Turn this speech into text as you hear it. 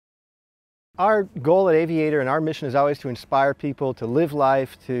Our goal at Aviator and our mission is always to inspire people to live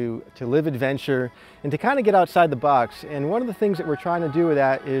life, to live adventure, and to kind of get outside the box. And one of the things that we're trying to do with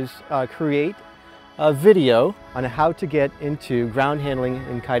that is create a video on how to get into ground handling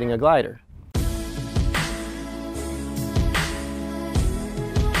and kiting a glider.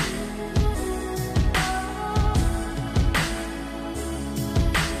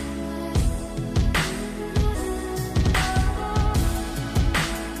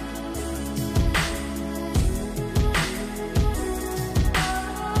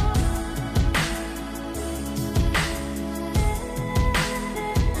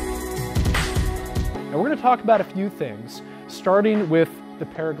 Now we're going to talk about a few things, starting with the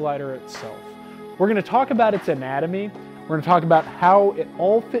paraglider itself. We're going to talk about its anatomy, we're going to talk about how it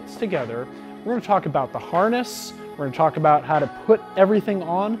all fits together, we're going to talk about the harness, we're going to talk about how to put everything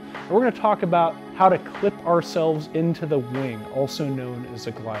on, and we're going to talk about how to clip ourselves into the wing, also known as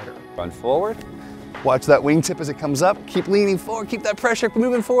a glider. Run forward, watch that wingtip as it comes up, keep leaning forward, keep that pressure,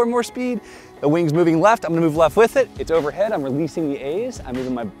 moving forward, more speed. The wing's moving left, I'm gonna move left with it. It's overhead, I'm releasing the A's, I'm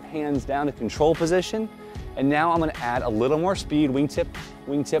moving my hands down to control position, and now I'm gonna add a little more speed, wingtip,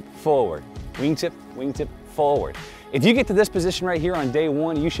 wingtip, forward, wingtip, wingtip, forward. If you get to this position right here on day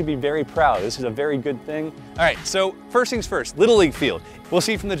one, you should be very proud. This is a very good thing. All right, so first things first, Little League field. We'll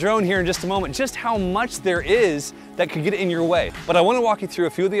see from the drone here in just a moment just how much there is that could get in your way. But I want to walk you through a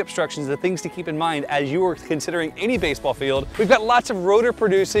few of the obstructions, the things to keep in mind as you are considering any baseball field. We've got lots of rotor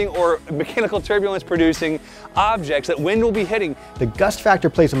producing or mechanical turbulence producing objects that wind will be hitting. The gust factor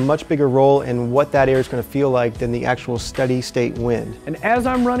plays a much bigger role in what that air is going to feel like than the actual steady state wind. And as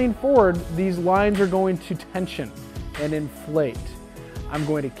I'm running forward, these lines are going to tension and inflate. I'm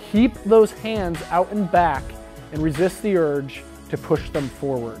going to keep those hands out and back and resist the urge to push them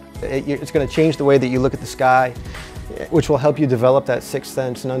forward. It's going to change the way that you look at the sky, which will help you develop that sixth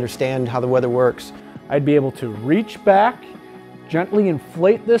sense and understand how the weather works. I'd be able to reach back, gently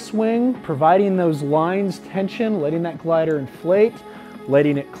inflate this wing, providing those lines tension, letting that glider inflate,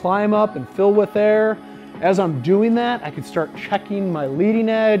 letting it climb up and fill with air. As I'm doing that, I can start checking my leading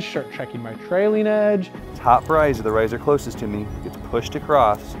edge, start checking my trailing edge. Top riser, the riser closest to me, gets pushed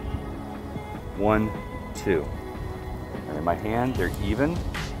across. 1, 2. And in my hand, they're even.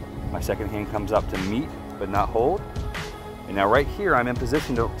 My second hand comes up to meet, but not hold. And now right here, I'm in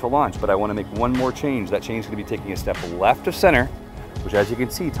position to launch, but I want to make one more change. That change is going to be taking a step left of center, which as you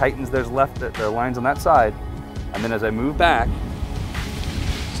can see, tightens those the lines on that side. And then as I move back,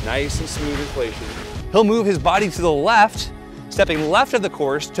 it's nice and smooth inflation. He'll move his body to the left, stepping left of the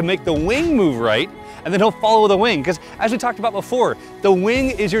course to make the wing move right, and then he'll follow the wing. Because as we talked about before, the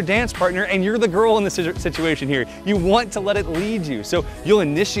wing is your dance partner and you're the girl in this situation here. You want to let it lead you. So you'll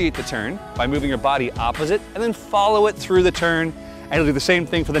initiate the turn by moving your body opposite and then follow it through the turn. And you'll do the same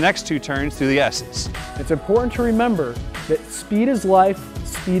thing for the next 2 turns through the S's. It's important to remember that speed is life,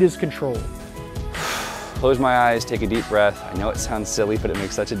 speed is control. Close my eyes, take a deep breath. I know it sounds silly, but it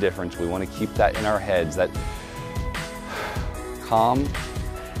makes such a difference. We want to keep that in our heads, that calm.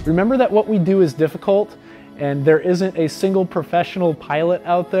 Remember that what we do is difficult, and there isn't a single professional pilot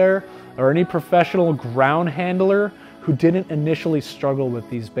out there or any professional ground handler who didn't initially struggle with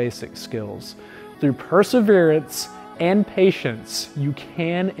these basic skills. Through perseverance and patience, you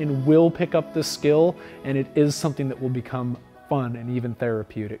can and will pick up this skill, and it is something that will become fun and even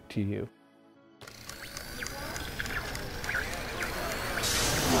therapeutic to you.